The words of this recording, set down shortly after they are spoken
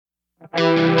Welcome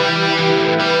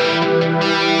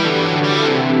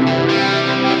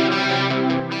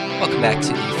back to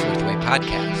the Fourth Way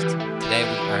podcast. Today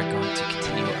we are going to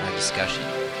continue our discussion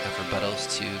of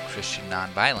rebuttals to Christian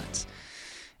nonviolence.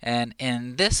 And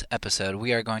in this episode,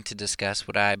 we are going to discuss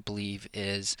what I believe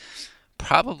is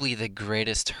probably the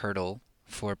greatest hurdle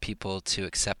for people to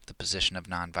accept the position of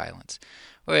nonviolence,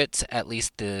 or it's at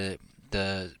least the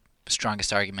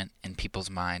strongest argument in people's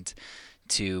minds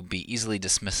to be easily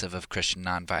dismissive of Christian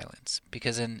nonviolence.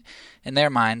 Because in their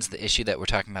minds, the issue that we're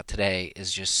talking about today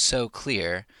is just so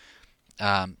clear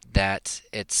that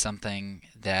it's something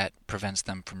that prevents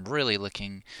them from really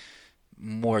looking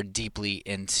more deeply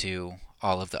into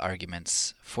all of the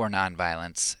arguments for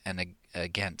nonviolence and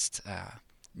against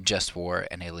just war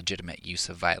and a legitimate use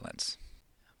of violence.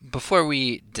 Before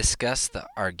we discuss the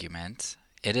argument,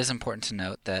 it is important to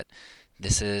note that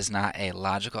this is not a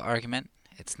logical argument.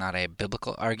 It's not a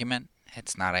biblical argument.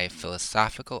 It's not a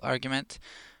philosophical argument.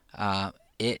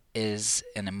 It is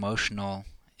an emotional,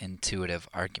 intuitive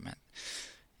argument.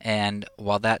 And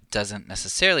while that doesn't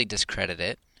necessarily discredit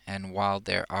it, and while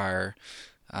there are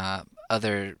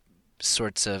other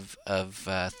sorts of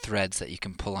threads that you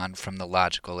can pull on from the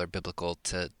logical or biblical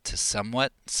to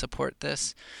somewhat support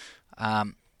this,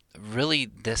 really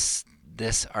this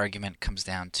argument comes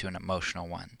down to an emotional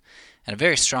one, and a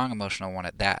very strong emotional one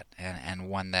at that, and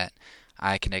one that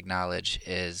I can acknowledge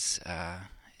is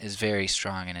very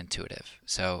strong and intuitive.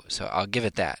 So I'll give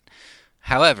it that.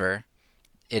 However,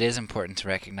 it is important to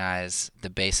recognize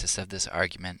the basis of this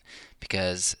argument,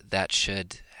 because that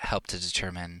should help to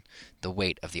determine the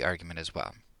weight of the argument as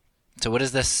well. So what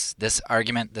is this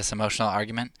argument, this emotional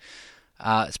argument?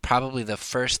 It's probably the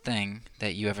first thing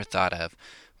that you ever thought of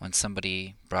when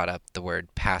somebody brought up the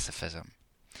word pacifism.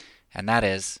 And that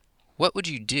is, what would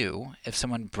you do if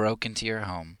someone broke into your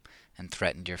home and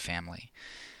threatened your family?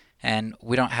 And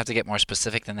we don't have to get more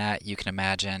specific than that. You can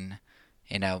imagine,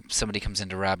 somebody comes in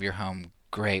to rob your home,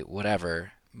 great,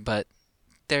 whatever. But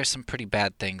there's some pretty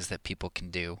bad things that people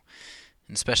can do,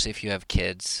 and especially if you have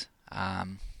kids.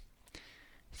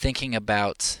 Thinking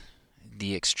about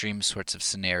the extreme sorts of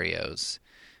scenarios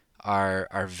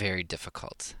are very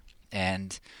difficult.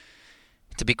 And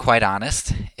to be quite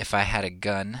honest, if I had a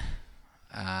gun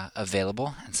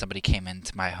available and somebody came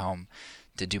into my home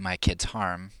to do my kids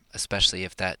harm, especially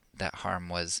if that harm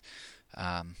was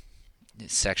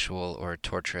sexual or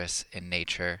torturous in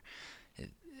nature,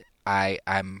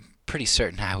 I'm pretty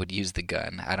certain I would use the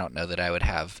gun. I don't know that I would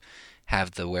have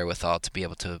the wherewithal to be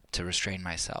able to restrain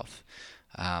myself.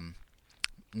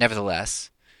 Nevertheless,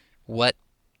 what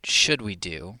should we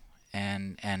do,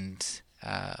 and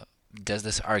does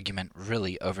this argument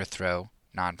really overthrow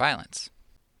nonviolence?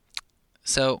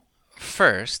 So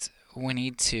first, we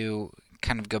need to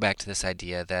kind of go back to this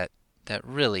idea that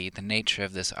really the nature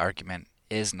of this argument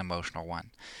is an emotional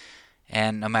one.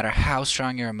 And no matter how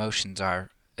strong your emotions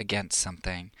are against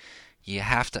something, you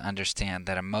have to understand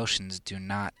that emotions do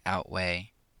not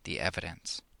outweigh the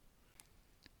evidence.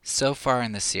 So far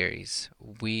in the series,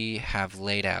 we have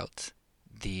laid out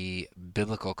the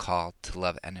biblical call to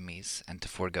love enemies and to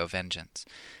forego vengeance.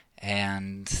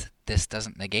 And this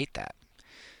doesn't negate that.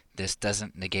 This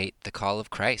doesn't negate the call of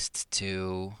Christ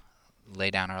to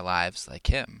lay down our lives like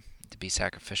Him, to be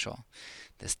sacrificial.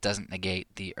 This doesn't negate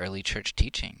the early church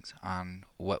teachings on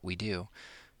what we do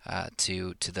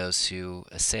to those who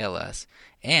assail us.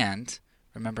 And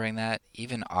remembering that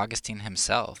even Augustine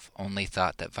himself only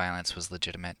thought that violence was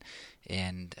legitimate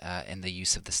in the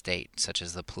use of the state, such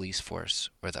as the police force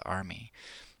or the army.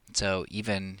 So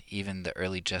even the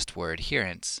early just war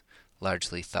adherents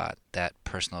largely thought that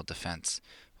personal defense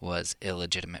was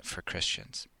illegitimate for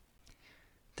Christians.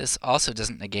 This also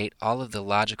doesn't negate all of the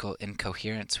logical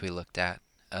incoherence we looked at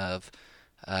of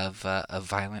a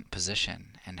violent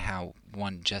position, and how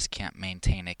one just can't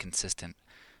maintain a consistent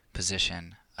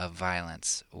position of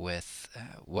violence with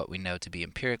what we know to be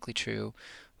empirically true,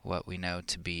 what we know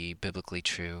to be biblically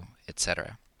true,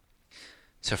 etc.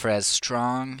 So for as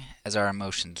strong as our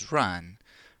emotions run,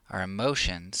 our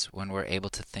emotions, when we're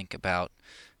able to think about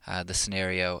the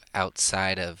scenario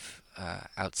outside of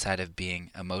being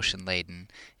emotion-laden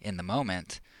in the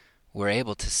moment, we're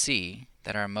able to see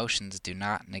that our emotions do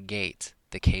not negate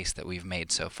the case that we've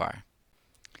made so far.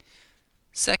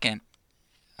 Second,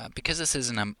 because this is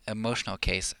an emotional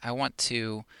case, I want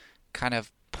to kind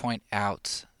of point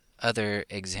out other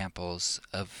examples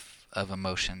of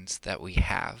emotions that we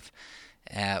have,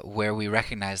 where we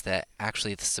recognize that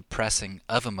actually the suppressing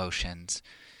of emotions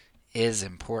is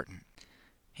important.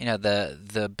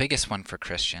 The biggest one for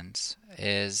Christians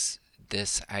is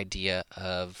this idea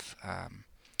of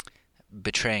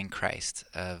betraying Christ,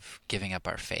 of giving up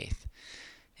our faith.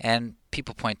 And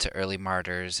people point to early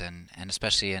martyrs, and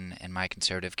especially in my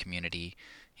conservative community,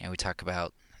 we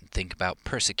think about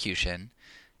persecution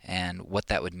and what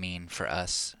that would mean for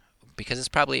us, because it's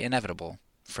probably inevitable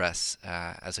for us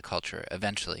as a culture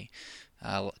eventually.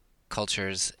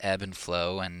 Cultures ebb and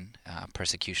flow, and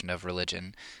persecution of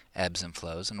religion ebbs and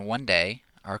flows, and one day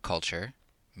our culture,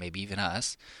 maybe even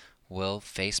us, will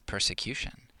face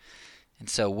persecution. And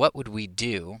so what would we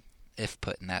do if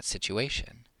put in that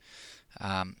situation?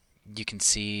 You can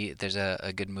see there's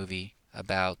a good movie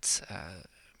about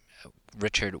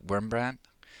Richard Wurmbrand,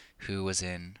 who was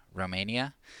in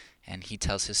Romania, and he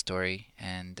tells his story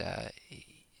and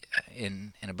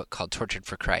in a book called Tortured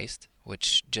for Christ,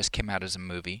 which just came out as a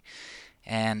movie.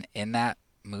 And in that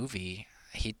movie,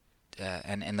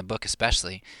 and in the book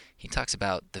especially, he talks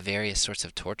about the various sorts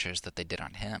of tortures that they did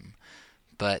on him.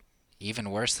 But even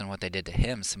worse than what they did to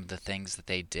him, some of the things that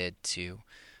they did to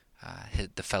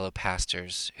the fellow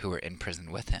pastors who were in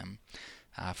prison with him.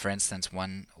 For instance,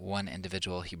 one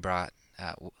individual, he brought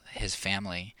his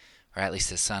family, or at least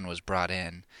his son, was brought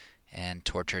in and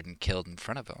tortured and killed in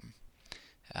front of him.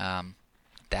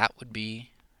 That would be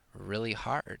really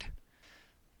hard.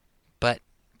 But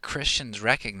Christians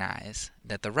recognize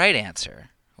that the right answer,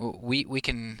 we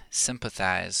can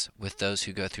sympathize with those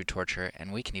who go through torture,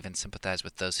 and we can even sympathize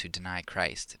with those who deny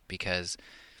Christ, because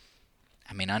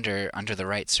under the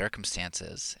right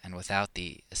circumstances and without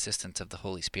the assistance of the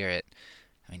Holy Spirit,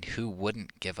 who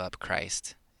wouldn't give up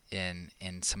Christ in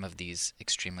some of these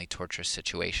extremely torturous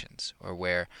situations, or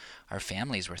where our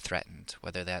families were threatened,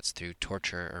 whether that's through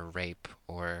torture or rape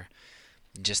or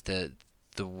just the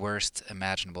worst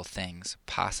imaginable things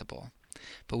possible.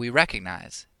 But we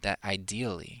recognize that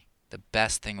ideally the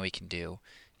best thing we can do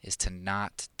is to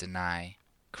not deny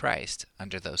Christ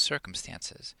under those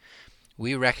circumstances.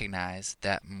 We recognize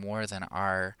that more than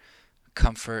our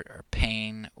comfort or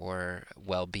pain or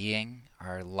well-being,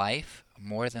 our life,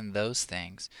 more than those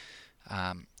things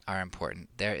are important.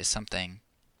 There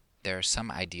are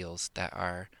some ideals that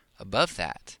are above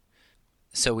that.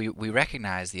 So we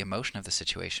recognize the emotion of the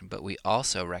situation, but we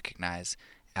also recognize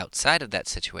outside of that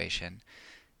situation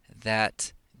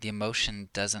that the emotion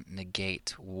doesn't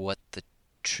negate what the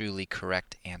truly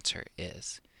correct answer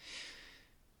is.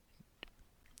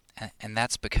 And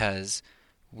that's because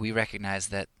we recognize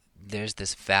that there's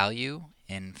this value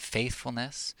in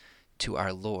faithfulness to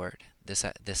our Lord,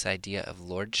 this idea of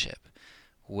lordship,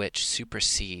 which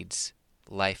supersedes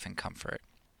life and comfort.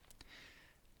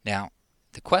 Now,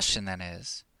 the question then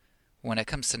is, when it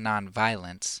comes to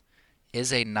nonviolence,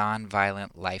 is a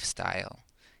nonviolent lifestyle,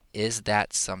 is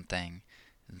that something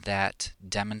that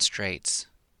demonstrates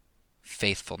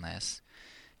faithfulness,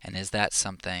 and is that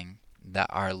something that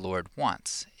our Lord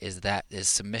wants? Is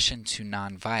submission to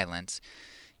nonviolence,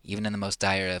 even in the most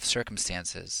dire of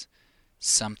circumstances,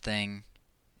 something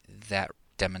that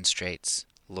demonstrates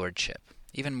lordship?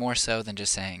 Even more so than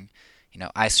just saying,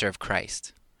 I serve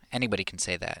Christ. Anybody can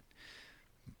say that.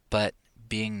 But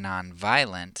being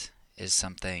nonviolent is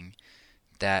something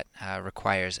that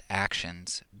requires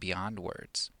actions beyond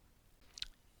words.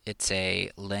 It's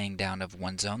a laying down of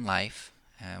one's own life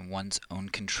and one's own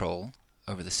control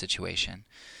over the situation,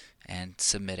 and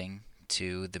submitting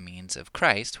to the means of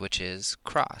Christ, which is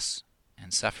cross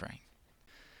and suffering.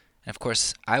 And of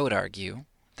course, I would argue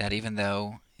that even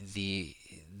though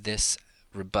this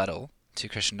rebuttal to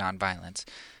Christian nonviolence,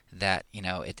 that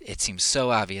it seems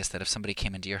so obvious that if somebody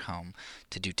came into your home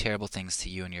to do terrible things to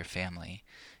you and your family,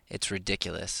 it's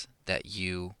ridiculous that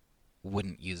you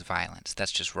wouldn't use violence.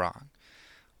 That's just wrong.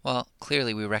 Well,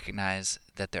 clearly we recognize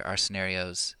that there are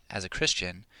scenarios as a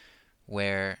Christian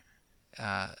where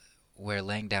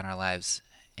laying down our lives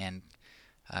and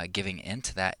giving in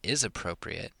to that is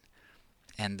appropriate.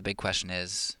 And the big question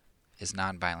is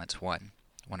nonviolence one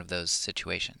of those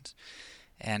situations?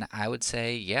 And I would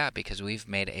say, yeah, because we've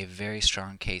made a very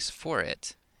strong case for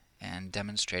it and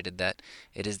demonstrated that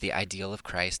it is the ideal of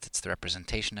Christ, it's the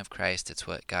representation of Christ, it's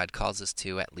what God calls us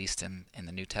to, at least in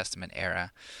the New Testament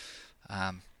era.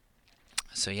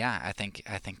 So yeah, I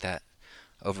think that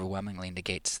overwhelmingly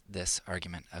negates this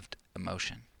argument of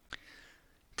emotion.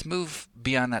 To move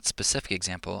beyond that specific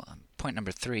example, point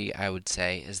number 3, I would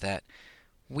say, is that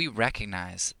we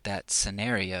recognize that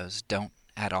scenarios don't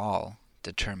at all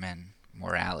determine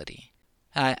morality.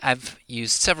 I've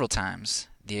used several times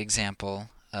the example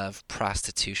of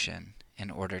prostitution in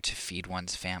order to feed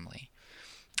one's family,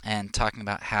 and talking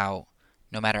about how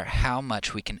no matter how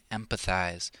much we can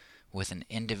empathize with an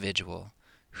individual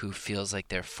who feels like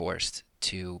they're forced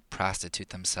to prostitute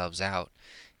themselves out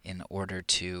in order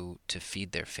to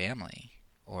feed their family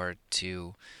or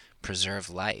to preserve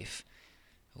life,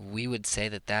 we would say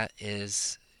that that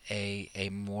is a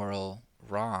moral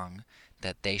wrong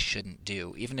that they shouldn't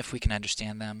do. Even if we can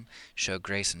understand them, show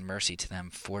grace and mercy to them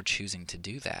for choosing to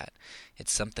do that,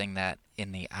 it's something that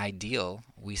in the ideal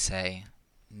we say,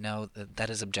 no, that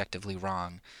is objectively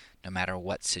wrong no matter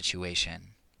what situation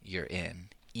you're in,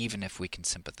 even if we can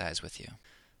sympathize with you.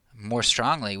 More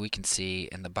strongly, we can see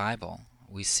in the Bible,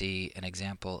 we see an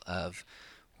example of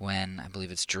when, I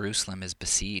believe it's Jerusalem, is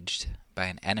besieged by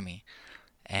an enemy,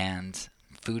 and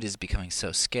food is becoming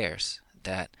so scarce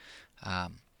that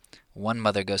one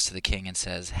mother goes to the king and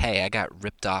says, "Hey, I got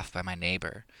ripped off by my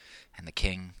neighbor." And the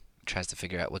king tries to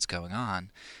figure out what's going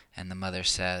on, and the mother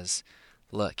says,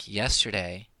 "Look,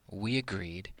 yesterday we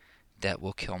agreed that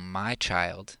we'll kill my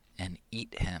child and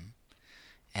eat him,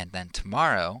 and then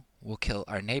tomorrow we'll kill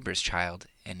our neighbor's child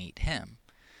and eat him,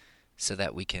 so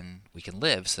that we can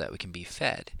live, so that we can be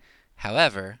fed.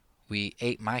 However, we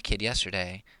ate my kid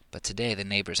yesterday, but today the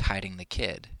neighbor's hiding the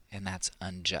kid, and that's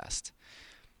unjust."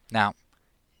 Now,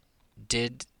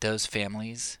 did those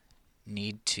families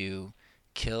need to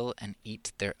kill and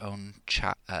eat their own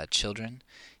children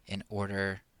in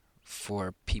order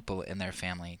for people in their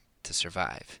family to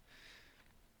survive?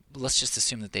 Let's just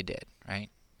assume that they did, right?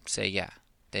 Say, yeah,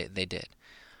 they did.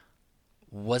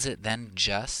 Was it then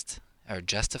just or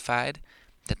justified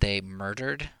that they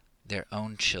murdered their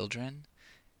own children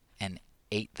and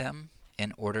ate them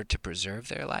in order to preserve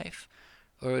their life?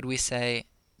 Or would we say,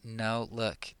 no,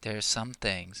 look, there are some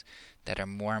things that are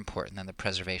more important than the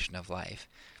preservation of life,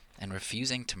 and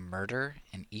refusing to murder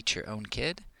and eat your own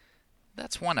kid,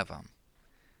 that's one of them.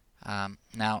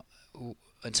 Now,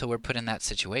 until we're put in that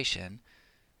situation,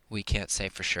 we can't say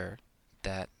for sure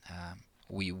that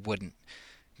we wouldn't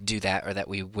do that, or that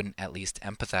we wouldn't at least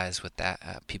empathize with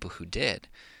that people who did.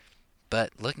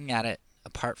 But looking at it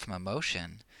apart from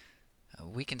emotion,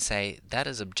 we can say that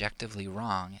is objectively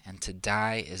wrong, and to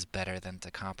die is better than to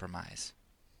compromise.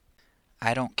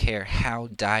 I don't care how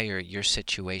dire your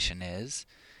situation is,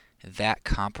 that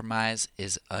compromise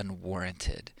is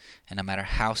unwarranted. And no matter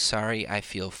how sorry I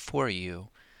feel for you,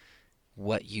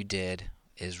 what you did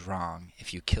is wrong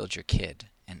if you killed your kid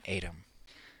and ate him.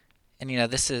 And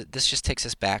this just takes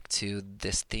us back to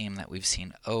this theme that we've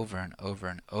seen over and over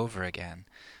and over again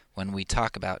when we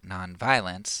talk about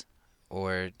nonviolence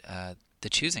or the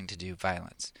choosing to do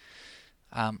violence.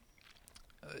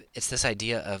 It's this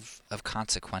idea of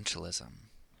consequentialism,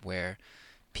 where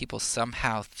people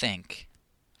somehow think,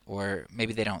 or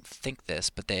maybe they don't think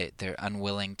this, but they're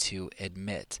unwilling to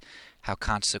admit how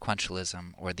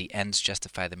consequentialism, or the ends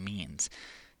justify the means,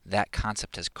 that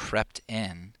concept has crept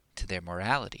in to their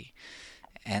morality.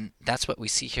 And that's what we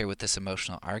see here with this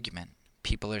emotional argument.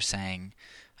 People are saying,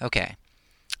 okay,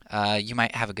 you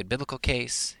might have a good biblical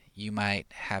case, you might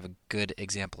have a good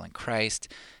example in Christ,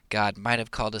 God might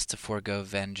have called us to forego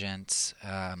vengeance,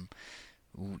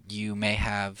 you may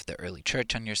have the early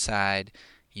church on your side,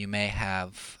 you may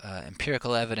have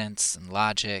empirical evidence and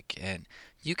logic, and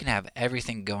you can have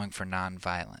everything going for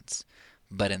nonviolence.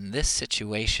 But in this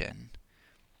situation,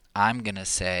 I'm going to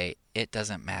say it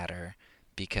doesn't matter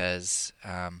because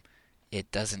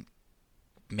it doesn't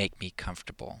make me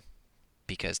comfortable.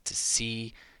 Because to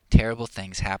see terrible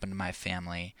things happen to my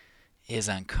family is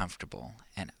uncomfortable,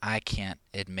 and I can't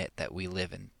admit that we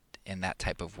live in that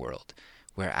type of world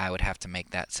where I would have to make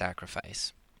that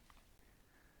sacrifice.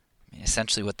 I mean,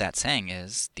 essentially what that's saying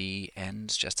is the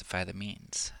ends justify the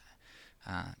means.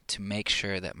 To make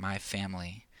sure that my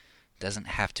family doesn't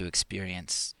have to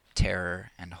experience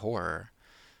terror and horror,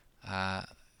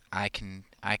 I can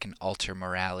alter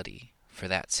morality for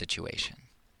that situation.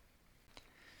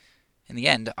 In the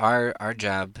end, our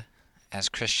job as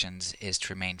Christians is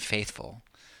to remain faithful,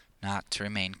 not to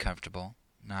remain comfortable,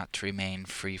 not to remain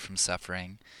free from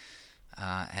suffering,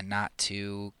 and not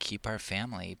to keep our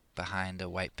family behind a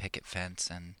white picket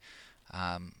fence and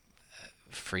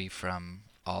free from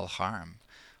all harm.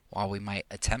 While we might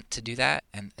attempt to do that,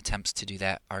 and attempts to do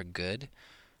that are good,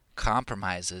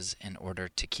 compromises in order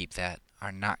to keep that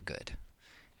are not good.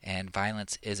 And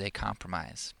violence is a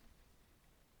compromise.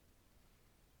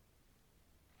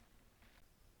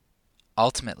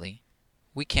 Ultimately,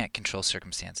 we can't control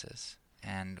circumstances,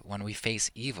 and when we face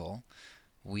evil,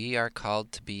 we are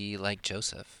called to be like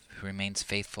Joseph, who remains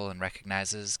faithful and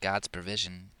recognizes God's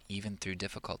provision even through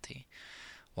difficulty.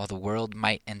 While the world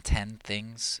might intend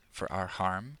things for our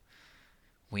harm,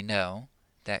 we know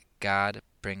that God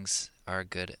brings our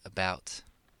good about.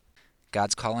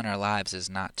 God's call in our lives is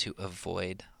not to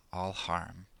avoid all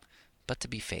harm, but to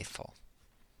be faithful.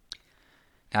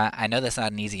 Now, I know that's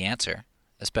not an easy answer,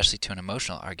 especially to an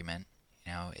emotional argument.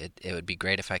 It would be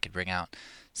great if I could bring out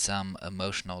some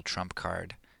emotional trump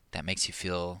card that makes you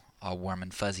feel all warm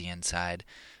and fuzzy inside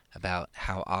about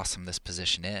how awesome this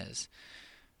position is.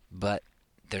 But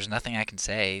there's nothing I can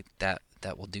say that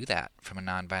will do that from a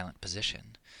nonviolent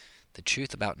position. The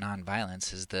truth about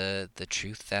nonviolence is the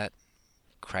truth that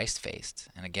Christ faced.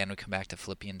 And again, we come back to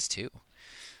Philippians 2.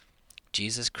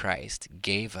 Jesus Christ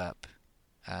gave up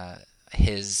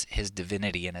his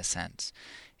divinity in a sense,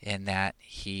 in that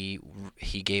he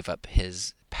gave up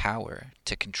his power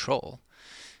to control.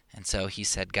 And so he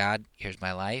said, God, here's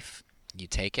my life, you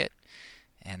take it.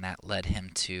 And that led him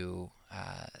to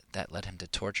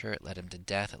torture, it led him to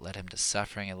death, it led him to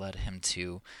suffering, it led him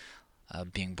to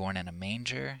being born in a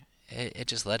manger. It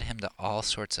just led him to all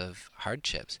sorts of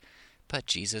hardships. But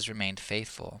Jesus remained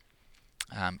faithful,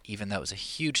 even though it was a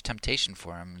huge temptation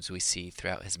for him, as we see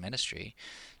throughout his ministry,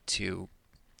 to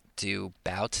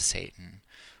bow to Satan,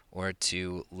 or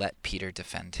to let Peter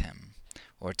defend him,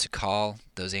 or to call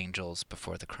those angels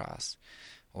before the cross,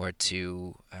 or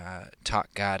to talk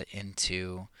God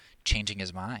into changing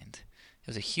his mind. It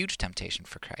was a huge temptation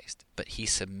for Christ, but he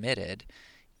submitted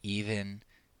even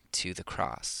to the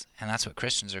cross. And that's what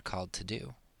Christians are called to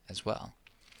do as well.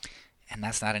 And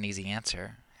that's not an easy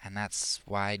answer. And that's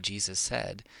why Jesus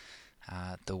said,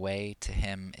 the way to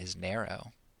him is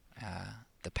narrow.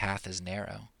 The path is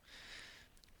narrow.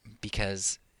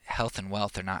 Because health and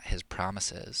wealth are not his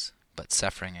promises, but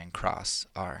suffering and cross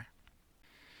are.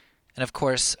 And of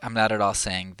course, I'm not at all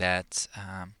saying that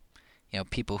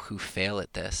people who fail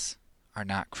at this are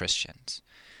not Christians.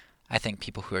 I think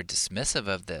people who are dismissive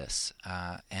of this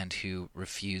and who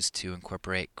refuse to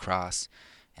incorporate cross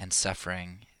and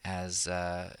suffering as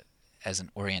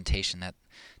an orientation that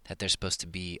they're supposed to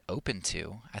be open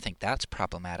to, I think that's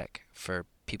problematic for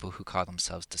people who call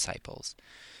themselves disciples.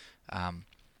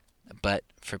 But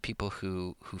for people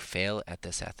who fail at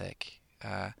this ethic,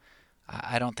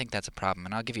 I don't think that's a problem.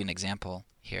 And I'll give you an example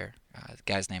here. The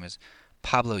guy's name is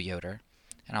Pablo Yoder,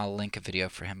 and I'll link a video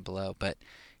for him below. But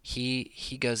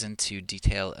he goes into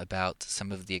detail about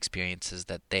some of the experiences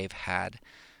that they've had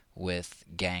with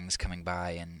gangs coming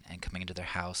by and coming into their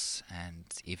house, and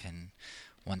even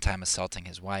one time assaulting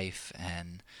his wife.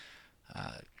 And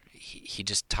he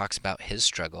just talks about his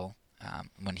struggle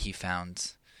when he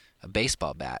found a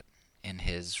baseball bat in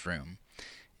his room,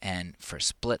 and for a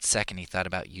split second he thought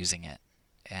about using it.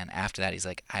 And after that he's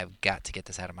like, I've got to get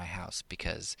this out of my house,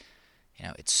 because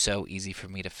it's so easy for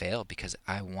me to fail, because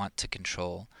I want to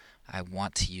control, I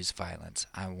want to use violence,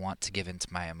 I want to give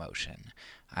into my emotion,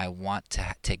 I want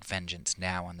to take vengeance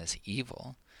now on this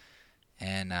evil.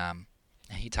 And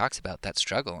he talks about that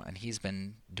struggle, and he's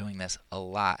been doing this a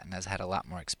lot and has had a lot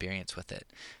more experience with it,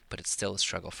 but it's still a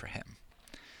struggle for him,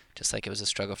 just like it was a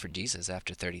struggle for Jesus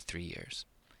after 33 years.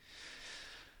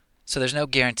 So there's no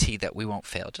guarantee that we won't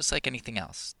fail, just like anything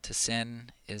else. To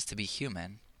sin is to be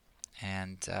human,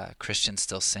 and Christians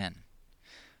still sin.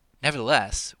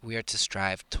 Nevertheless, we are to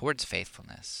strive towards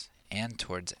faithfulness and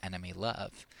towards enemy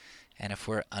love. And if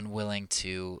we're unwilling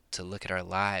to look at our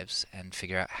lives and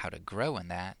figure out how to grow in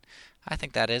that, I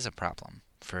think that is a problem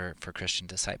for Christian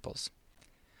disciples.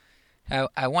 Now,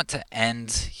 I want to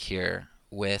end here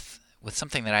with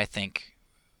something that I think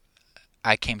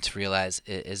I came to realize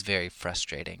is very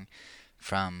frustrating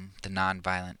from the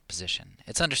nonviolent position.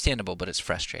 It's understandable, but it's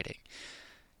frustrating.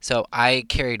 So I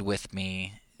carried with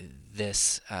me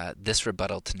this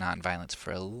rebuttal to nonviolence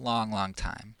for a long, long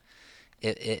time.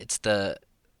 It's the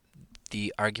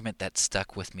argument that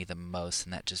stuck with me the most,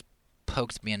 and that just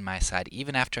poked me in my side,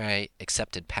 even after I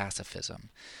accepted pacifism.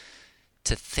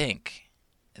 To think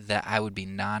that I would be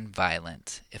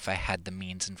nonviolent if I had the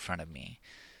means in front of me.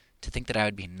 To think that I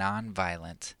would be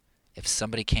nonviolent if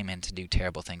somebody came in to do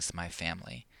terrible things to my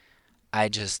family. I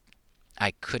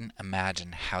couldn't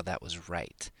imagine how that was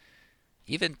right,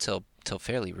 even till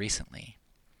fairly recently.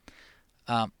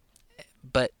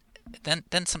 But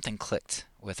then something clicked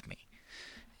with me.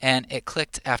 And it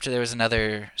clicked after there was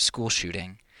another school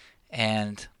shooting,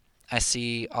 and I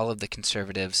see all of the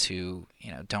conservatives who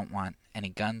don't want any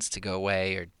guns to go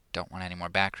away, or don't want any more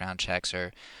background checks,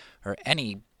 or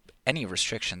any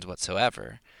restrictions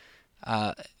whatsoever.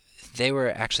 They were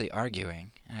actually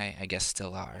arguing, and I guess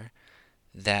still are,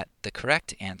 that the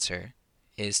correct answer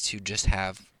is to just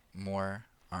have more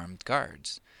armed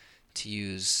guards, to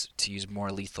use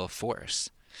more lethal force.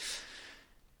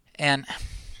 And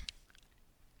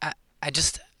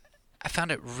I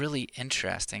found it really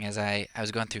interesting as I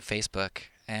was going through Facebook,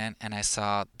 and I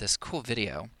saw this cool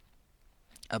video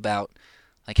about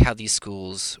like how these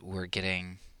schools were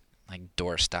getting like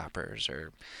door stoppers,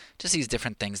 or just these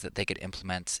different things that they could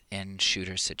implement in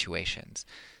shooter situations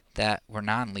that were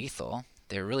non-lethal.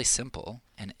 They're really simple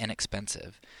and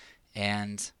inexpensive,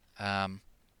 and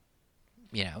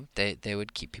they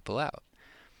would keep people out.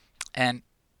 And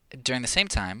during the same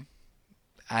time,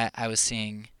 I was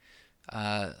seeing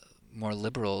more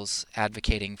liberals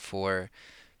advocating for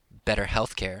better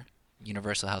healthcare,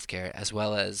 universal healthcare, as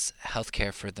well as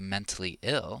healthcare for the mentally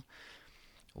ill,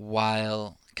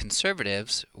 while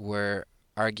conservatives were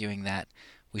arguing that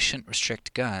we shouldn't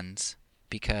restrict guns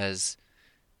because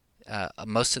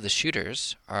most of the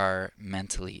shooters are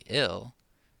mentally ill,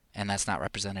 and that's not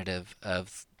representative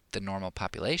of the normal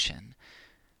population.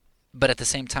 But at the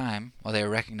same time, while they were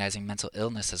recognizing mental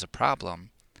illness as a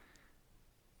problem,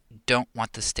 don't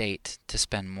want the state to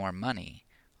spend more money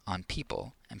on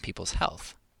people and people's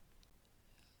health.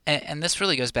 And this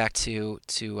really goes back to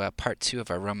part 2 of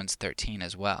our Romans 13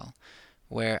 as well,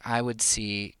 where I would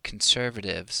see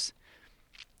conservatives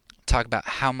talk about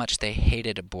how much they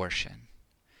hated abortion.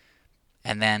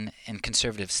 And then in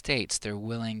conservative states, they're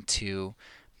willing to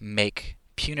make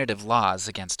punitive laws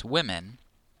against women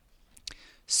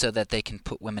so that they can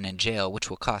put women in jail, which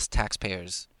will cost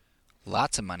taxpayers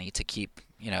lots of money to keep,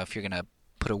 if you're going to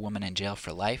put a woman in jail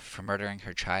for life for murdering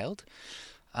her child,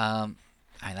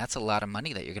 that's a lot of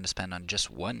money that you're going to spend on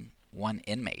just one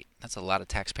inmate. That's a lot of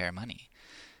taxpayer money.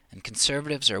 And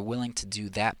conservatives are willing to do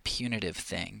that punitive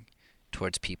thing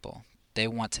towards people. They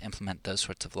want to implement those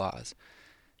sorts of laws.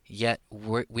 Yet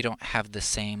we don't have the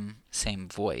same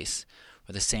voice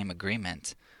or the same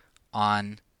agreement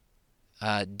on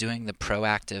doing the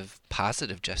proactive,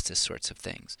 positive justice sorts of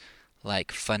things,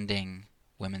 like funding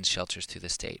women's shelters through the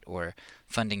state or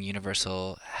funding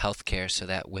universal health care so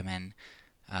that women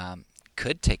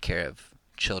could take care of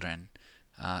children,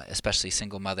 especially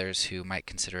single mothers who might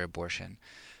consider abortion.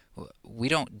 We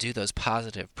don't do those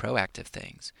positive, proactive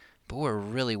things, but we're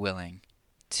really willing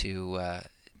to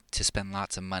spend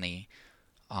lots of money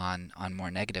on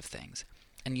more negative things.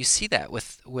 And you see that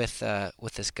with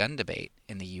this gun debate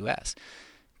in the U.S.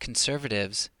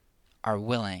 Conservatives are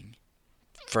willing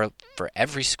for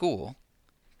every school,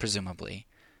 presumably,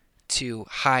 to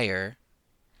hire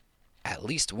at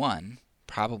least one,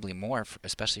 probably more,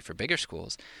 especially for bigger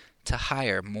schools, to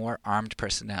hire more armed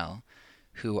personnel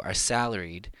who are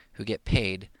salaried, who get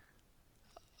paid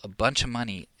a bunch of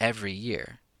money every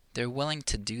year. They're willing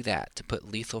to do that, to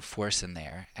put lethal force in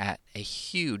there at a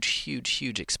huge, huge,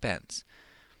 huge expense.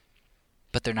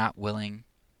 But they're not willing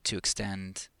to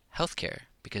extend health care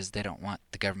because they don't want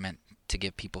the government to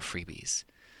give people freebies.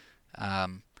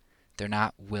 They're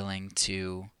not willing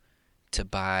to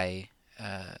buy.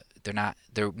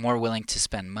 They're more willing to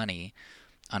spend money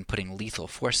on putting lethal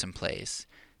force in place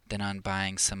than on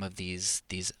buying some of these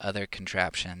other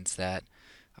contraptions that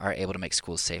are able to make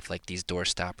schools safe, like these door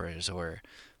stoppers or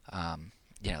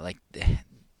like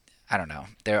I don't know.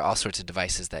 There are all sorts of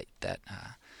devices that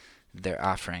they're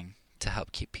offering to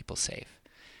help keep people safe.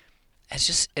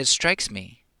 It strikes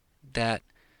me that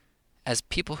as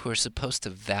people who are supposed to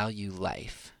value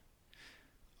life,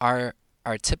 our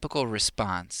typical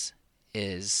response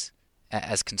is,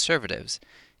 as conservatives,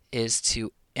 is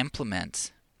to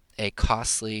implement a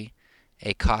costly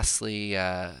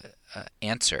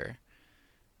answer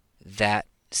that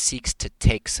seeks to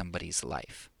take somebody's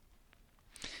life.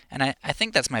 And I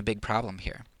think that's my big problem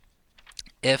here.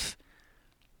 If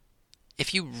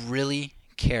you really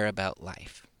care about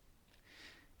life,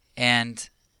 and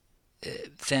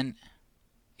then,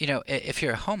 if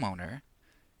you're a homeowner,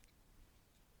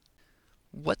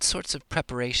 what sorts of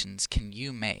preparations can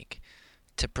you make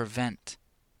to prevent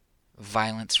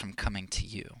violence from coming to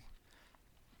you?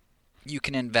 You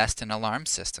can invest in alarm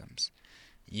systems.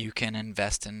 You can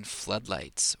invest in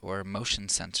floodlights or motion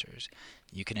sensors.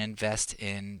 You can invest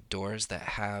in doors that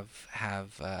have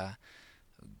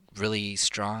really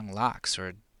strong locks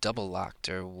or double locked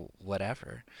or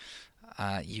whatever.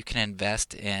 You can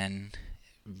invest in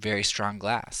very strong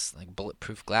glass, like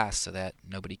bulletproof glass, so that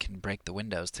nobody can break the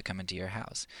windows to come into your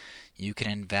house. You can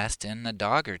invest in a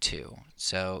dog or two.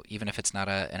 So even if it's not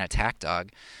an attack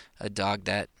dog, a dog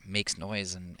that makes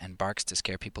noise and barks to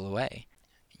scare people away.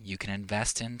 You can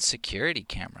invest in security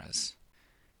cameras.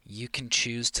 You can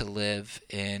choose to live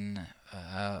in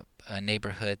a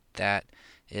neighborhood that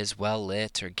is well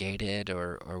lit or gated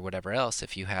or whatever else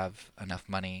if you have enough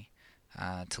money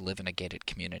to live in a gated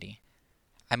community.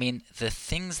 I mean, the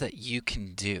things that you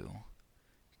can do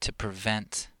to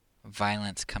prevent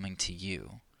violence coming to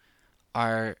you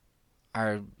are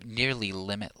nearly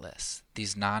limitless,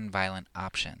 these nonviolent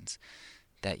options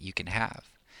that you can have.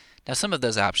 Now, some of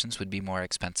those options would be more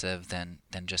expensive than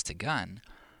just a gun,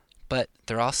 but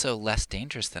they're also less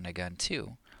dangerous than a gun,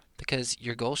 too. because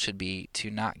your goal should be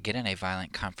to not get in a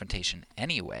violent confrontation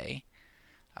anyway.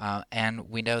 And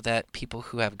we know that people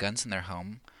who have guns in their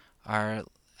home are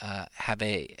have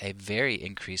a very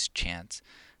increased chance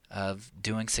of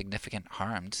doing significant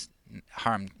harm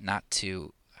not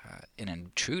to an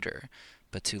intruder,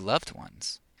 but to loved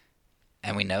ones.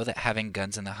 And we know that having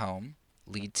guns in the home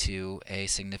lead to a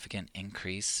significant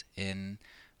increase in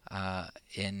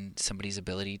somebody's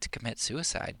ability to commit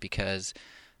suicide, because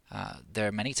there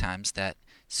are many times that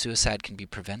suicide can be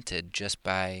prevented just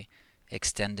by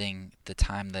extending the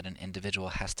time that an individual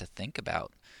has to think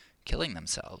about killing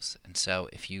themselves. And so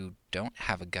if you don't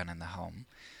have a gun in the home,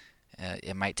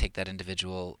 it might take that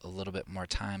individual a little bit more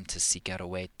time to seek out a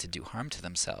way to do harm to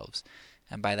themselves.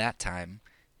 And by that time,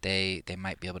 they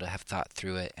might be able to have thought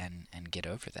through it and get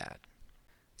over that.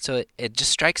 So it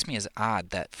just strikes me as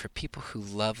odd that for people who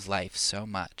love life so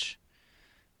much,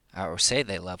 or say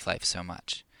they love life so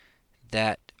much,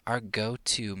 that our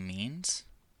go-to means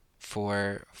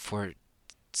for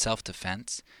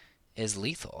self-defense is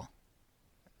lethal.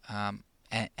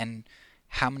 And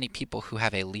how many people who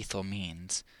have a lethal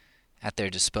means at their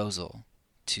disposal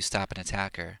to stop an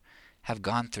attacker have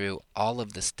gone through all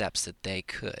of the steps that they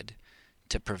could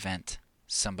to prevent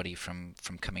somebody from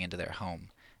coming into their home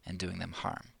and doing them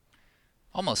harm?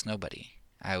 Almost nobody,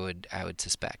 I would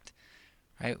suspect.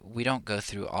 Right? We don't go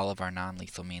through all of our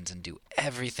non-lethal means and do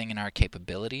everything in our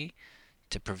capability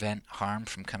to prevent harm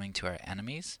from coming to our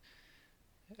enemies.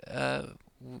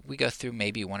 We go through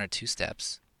maybe one or two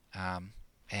steps,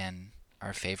 and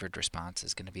our favored response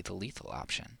is going to be the lethal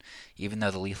option, even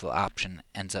though the lethal option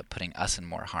ends up putting us in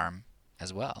more harm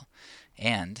as well,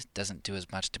 and doesn't do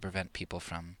as much to prevent people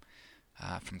from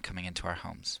coming into our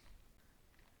homes.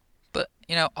 But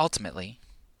ultimately,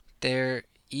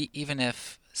 even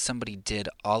if somebody did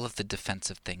all of the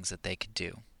defensive things that they could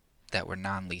do that were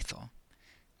non-lethal,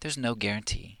 there's no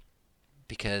guarantee,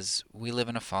 because we live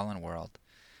in a fallen world,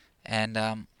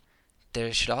 and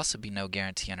there should also be no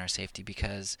guarantee on our safety,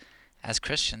 because as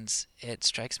Christians, it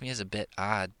strikes me as a bit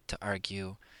odd to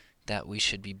argue that we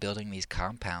should be building these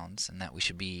compounds and that we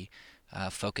should be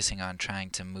focusing on trying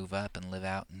to move up and live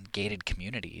out in gated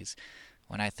communities,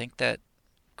 when I think that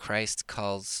Christ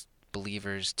calls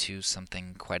believers to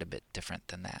something quite a bit different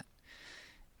than that.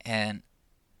 And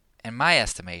in my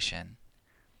estimation,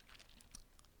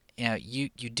 you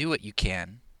do what you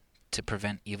can to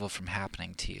prevent evil from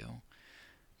happening to you,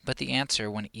 but the answer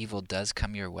when evil does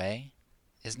come your way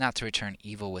is not to return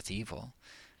evil with evil,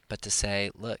 but to say,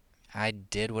 look, I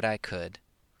did what I could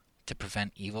to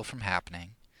prevent evil from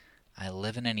happening. I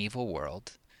live in an evil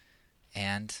world,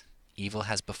 and evil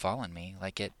has befallen me,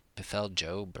 like it befell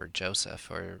Job or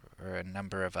Joseph or a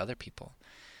number of other people.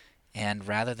 And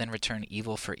rather than return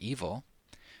evil for evil,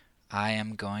 I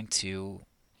am going to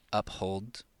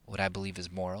uphold what I believe is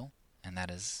moral, and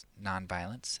that is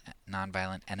nonviolence,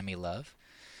 nonviolent enemy love.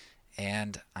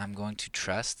 And I'm going to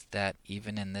trust that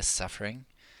even in this suffering,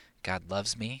 God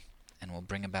loves me and will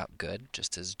bring about good,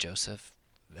 just as Joseph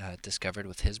discovered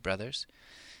with his brothers.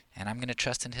 And I'm going to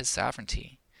trust in his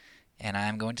sovereignty. And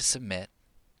I'm going to submit.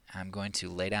 I'm going to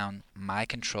lay down my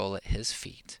control at his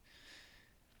feet.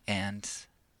 And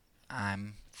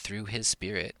I'm, through his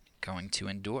Spirit, going to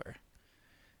endure.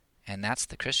 And that's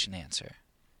the Christian answer.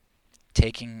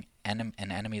 Taking an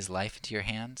enemy's life into your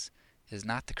hands is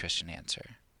not the Christian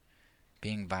answer.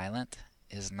 Being violent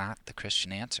is not the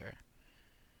Christian answer.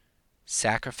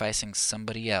 Sacrificing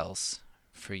somebody else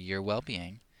for your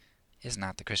well-being is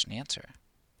not the Christian answer.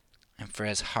 And for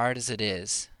as hard as it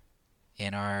is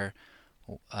in our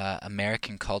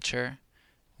American culture,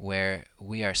 where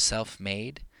we are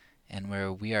self-made and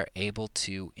where we are able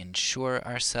to insure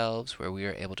ourselves, where we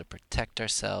are able to protect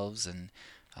ourselves, and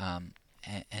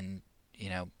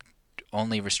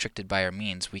only restricted by our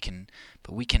means, we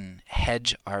can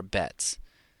hedge our bets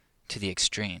to the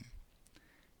extreme.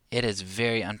 It is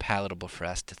very unpalatable for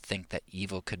us to think that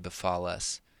evil could befall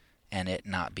us and it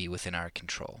not be within our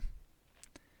control.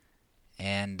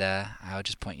 And I would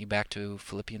just point you back to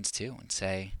Philippians 2 and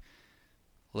say,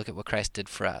 look at what Christ did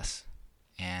for us,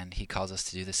 and he calls us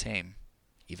to do the same,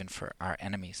 even for our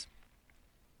enemies.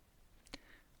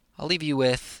 I'll leave you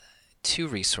with two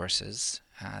resources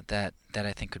that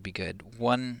I think would be good.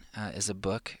 One is a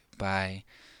book by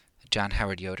John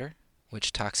Howard Yoder,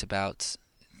 which talks about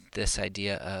this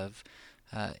idea of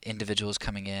individuals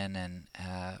coming in and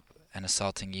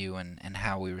assaulting you, and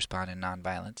how we respond in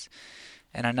nonviolence.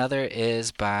 And another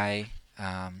is by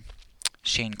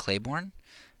Shane Claiborne,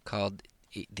 called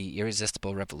The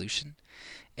Irresistible Revolution.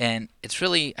 And it's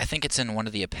really, I think it's in one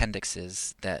of the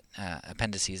appendices that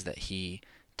he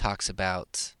talks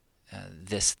about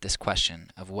this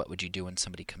question of what would you do when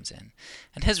somebody comes in,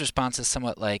 and his response is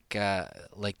somewhat like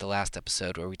the last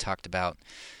episode where we talked about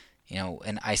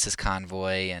an ISIS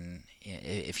convoy, and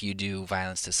if you do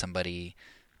violence to somebody,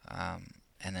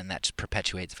 and then that just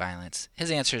perpetuates violence. His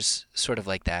answer's sort of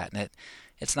like that, and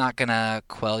it's not gonna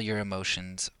quell your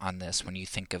emotions on this when you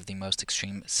think of the most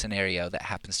extreme scenario that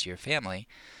happens to your family,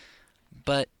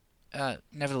 but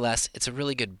nevertheless, it's a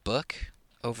really good book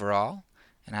overall.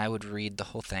 And I would read the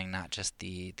whole thing, not just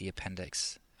the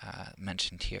appendix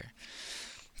mentioned here.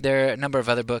 There are a number of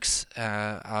other books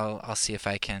I'll see if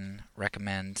I can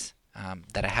recommend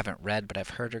that I haven't read but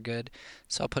I've heard are good.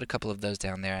 So I'll put a couple of those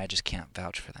down there. I just can't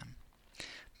vouch for them.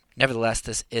 Nevertheless,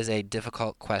 this is a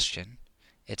difficult question.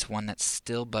 It's one that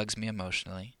still bugs me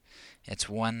emotionally. It's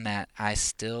one that I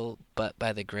still, but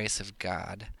by the grace of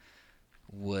God,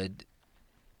 would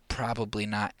probably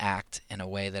not act in a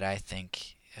way that I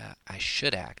think I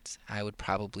should act. I would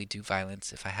probably do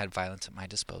violence if I had violence at my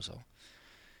disposal.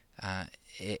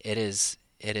 It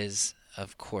is,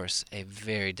 of course, a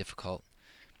very difficult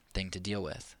thing to deal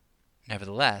with.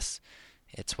 Nevertheless,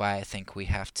 it's why I think we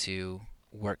have to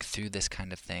work through this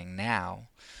kind of thing now,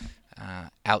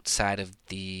 outside of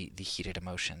the heated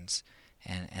emotions,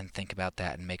 and think about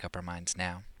that and make up our minds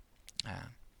now.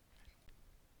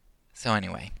 So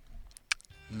anyway,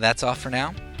 that's all for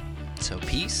now. So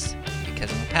peace,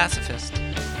 because I'm a pacifist.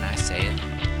 When I say it,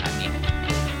 I mean it.